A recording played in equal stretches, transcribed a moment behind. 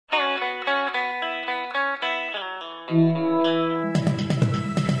You're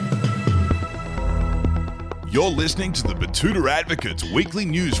listening to the Batuta Advocates Weekly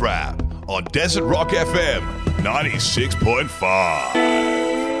News Wrap on Desert Rock FM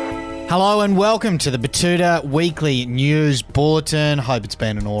 96.5. Hello and welcome to the Batuta Weekly News Bulletin. Hope it's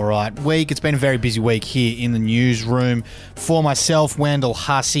been an alright week. It's been a very busy week here in the newsroom for myself, Wendell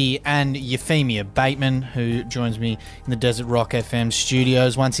Hussey, and Euphemia Bateman, who joins me in the Desert Rock FM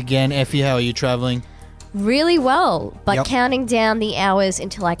studios. Once again, Effie, how are you travelling? Really well, but Yep. counting down the hours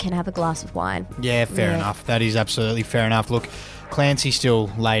until I can have a glass of wine. Yeah, fair enough. That is absolutely fair enough. Look, Clancy's still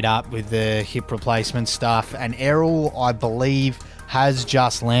laid up with the hip replacement stuff, and Errol, I believe, has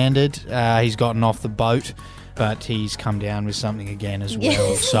just landed. He's gotten off the boat, but he's come down with something again as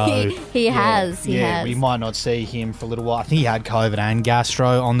well. So He has. we might not see him for a little while. I think he had COVID and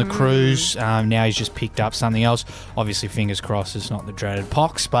gastro on the cruise. Now he's just picked up something else. Obviously, fingers crossed it's not the dreaded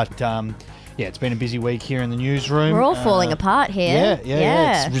pox, but yeah, it's been a busy week here in the newsroom. We're all falling apart here.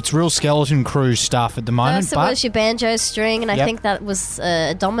 Yeah. It's real skeleton crew stuff at the moment. First it was your banjo string, and I think that was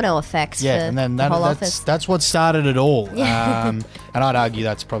a domino effect for and then the whole office. that's what started it all. And I'd argue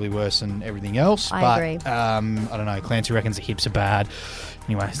that's probably worse than everything else. I agree. I don't know. Clancy reckons the hips are bad.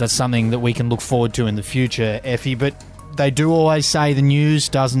 Anyway, that's something that we can look forward to in the future, Effie. But they do always say the news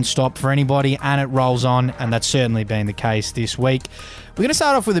doesn't stop for anybody, and it rolls on, and that's certainly been the case this week. We're going to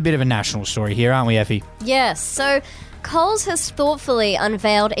start off with a bit of a national story here, aren't we, Effie? Yes, so Coles has thoughtfully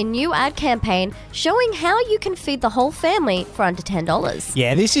unveiled a new ad campaign showing how you can feed the whole family for under $10.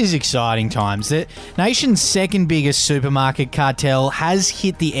 Yeah, this is exciting times. The nation's second biggest supermarket cartel has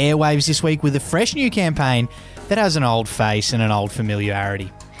hit the airwaves this week with a fresh new campaign that has an old face and an old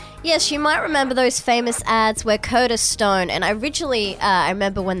familiarity. Yes, you might remember those famous ads where Curtis Stone, and originally, I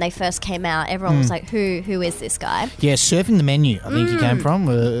remember when they first came out, everyone was like, who is this guy? Yeah, Surfing the Menu, I think he came from,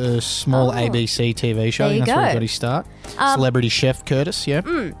 a small ABC TV show. There you That's where he go. got his start. Celebrity chef Curtis, yeah.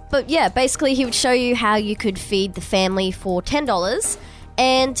 But yeah, basically he would show you how you could feed the family for $10.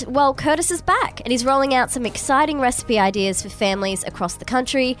 And, well, Curtis is back, and he's rolling out some exciting recipe ideas for families across the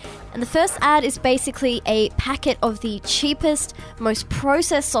country. And the first ad is basically a packet of the cheapest, most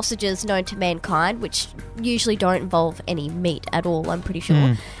processed sausages known to mankind, which usually don't involve any meat at all, I'm pretty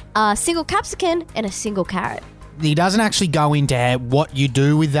sure. A single capsicum and a single carrot. He doesn't actually go into what you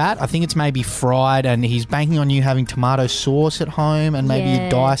do with that. I think it's maybe fried, and he's banking on you having tomato sauce at home, and maybe you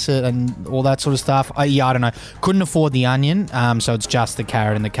dice it and all that sort of stuff. I don't know. Couldn't afford the onion, so it's just the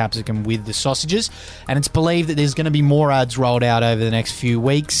carrot and the capsicum with the sausages. And it's believed that there's going to be more ads rolled out over the next few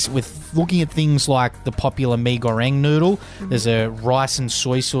weeks with looking at things like the popular mee goreng noodle. There's a rice and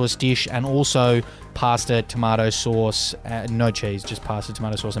soy sauce dish, and also pasta, tomato sauce, no cheese, just pasta,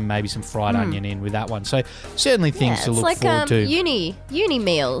 tomato sauce, and maybe some fried onion in with that one. So certainly things to look forward to. Uni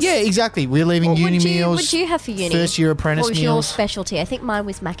meals. Yeah, exactly. We're leaving What uni meals. What would you have for uni? First year apprentice What was your meals. specialty? I think mine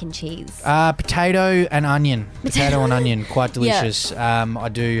was mac and cheese. Potato and onion. Potato and onion, quite delicious. I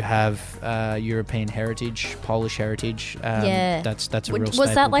do have European heritage, Polish heritage. That's a real staple.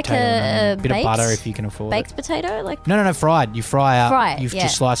 Was that like potato and a onion. Bit baked, of butter if you can afford baked it. potato? Like No, fried. You fry up. Fry it, You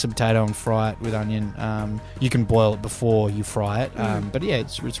just slice a potato and fry it with onion. You can boil it before you fry it. But yeah,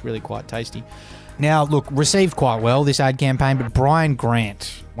 it's really quite tasty. Now, look, received quite well, this ad campaign, but Brian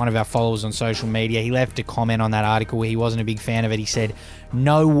Grant, one of our followers on social media, he left a comment on that article where he wasn't a big fan of it. He said,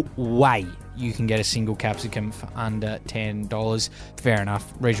 no way you can get a single capsicum for under $10. Fair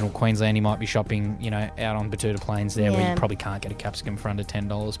enough. Regional Queensland, he might be shopping, out on Batuta Plains there where you probably can't get a capsicum for under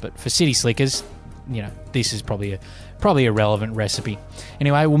 $10. But for city slickers, this is probably a relevant recipe.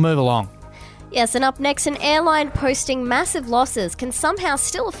 Anyway, we'll move along. Yes, and up next, an airline posting massive losses can somehow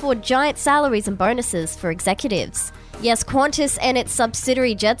still afford giant salaries and bonuses for executives. Yes, Qantas and its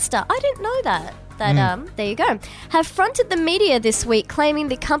subsidiary Jetstar, I didn't know that. There you go, have fronted the media this week claiming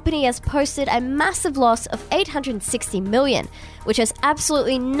the company has posted a massive loss of $860 million, which has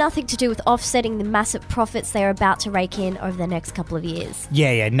absolutely nothing to do with offsetting the massive profits they are about to rake in over the next couple of years.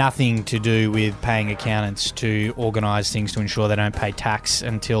 Yeah, nothing to do with paying accountants to organise things to ensure they don't pay tax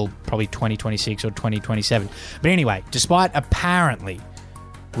until probably 2026 or 2027. But anyway, despite apparently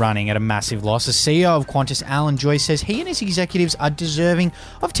running at a massive loss, the CEO of Qantas, Alan Joyce, says he and his executives are deserving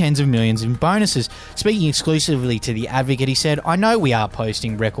of tens of millions in bonuses. Speaking exclusively to The Advocate, he said, I know we are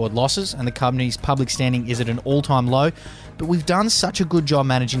posting record losses and the company's public standing is at an all-time low, but we've done such a good job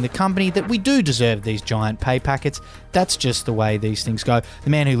managing the company that we do deserve these giant pay packets. That's just the way these things go. The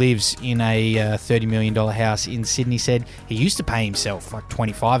man who lives in a $30 million house in Sydney said he used to pay himself like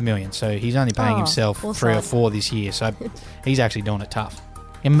 $25 million, so he's only paying himself 3 or 4 this year, so he's actually doing it tough.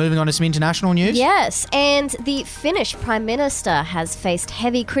 And moving on to some international news. Yes, and the Finnish Prime Minister has faced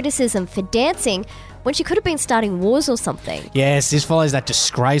heavy criticism for dancing when she could have been starting wars or something. Yes, this follows that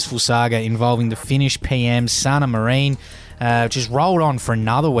disgraceful saga involving the Finnish PM Sanna Marin, which has rolled on for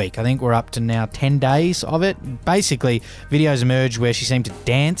another week. I think we're up to now 10 days of it. Basically, videos emerged where she seemed to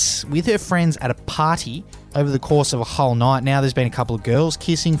dance with her friends at a party over the course of a whole night. Now there's been a couple of girls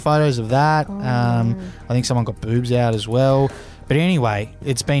kissing, photos of that. I think someone got boobs out as well. But anyway,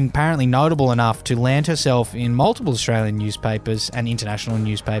 it's been apparently notable enough to land herself in multiple Australian newspapers and international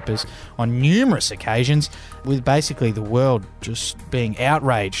newspapers on numerous occasions, with basically the world just being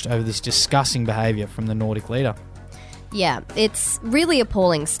outraged over this disgusting behaviour from the Nordic leader. Yeah, it's really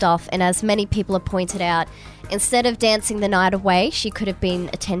appalling stuff, and as many people have pointed out, instead of dancing the night away, she could have been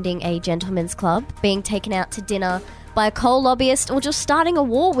attending a gentleman's club, being taken out to dinner by a coal lobbyist, or just starting a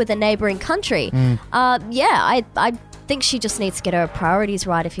war with a neighbouring country. I think she just needs to get her priorities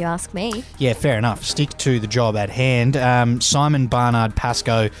right, if you ask me. Yeah, fair enough. Stick to the job at hand. Simon Barnard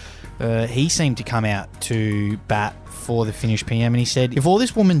Pascoe, he seemed to come out to bat for the Finnish PM, and he said if all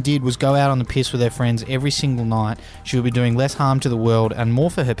this woman did was go out on the piss with her friends every single night, she would be doing less harm to the world and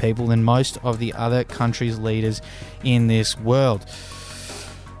more for her people than most of the other countries' leaders in this world.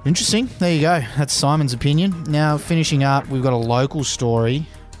 Interesting. There you go. That's Simon's opinion. Now, finishing up, we've got a local story,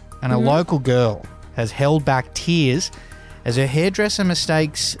 and a local girl has held back tears as her hairdresser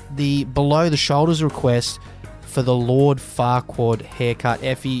mistakes the below-the-shoulders request for the Lord Farquaad haircut.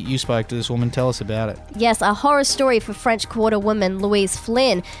 Effie, you spoke to this woman. Tell us about it. Yes, a horror story for French Quarter woman Louise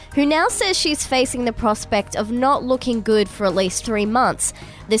Flynn, who now says she's facing the prospect of not looking good for at least 3 months.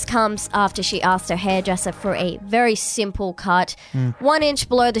 This comes after she asked her hairdresser for a very simple cut, 1 inch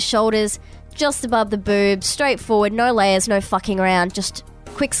below the shoulders, just above the boobs, straightforward, no layers, no fucking around, just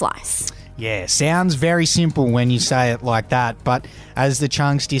quick slice. Yeah, sounds very simple when you say it like that, but as the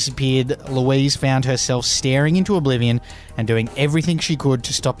chunks disappeared, Louise found herself staring into oblivion and doing everything she could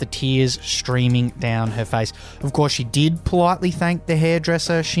to stop the tears streaming down her face. Of course, she did politely thank the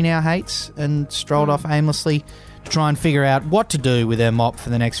hairdresser she now hates and strolled off aimlessly to try and figure out what to do with her mop for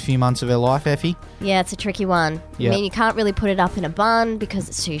the next few months of her life, Effie. Yeah, it's a tricky one. Yep. I mean, you can't really put it up in a bun because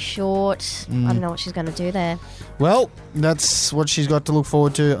it's too short. I don't know what she's going to do there. Well, that's what she's got to look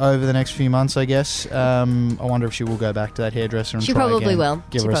forward to over the next few months, I guess. I wonder if she will go back to that hairdresser and She try probably again. will.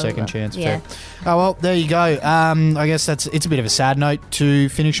 Give She her a probably second will. chance. Yeah. Fair. Oh, well, there you go. I guess it's a bit of a sad note to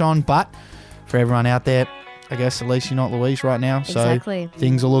finish on, but for everyone out there, I guess at least you're not Louise right now. So Exactly.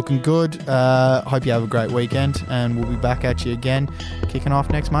 things are looking good. Hope you have a great weekend, and we'll be back at you again, kicking off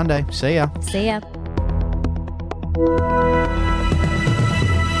next Monday. See ya. See ya.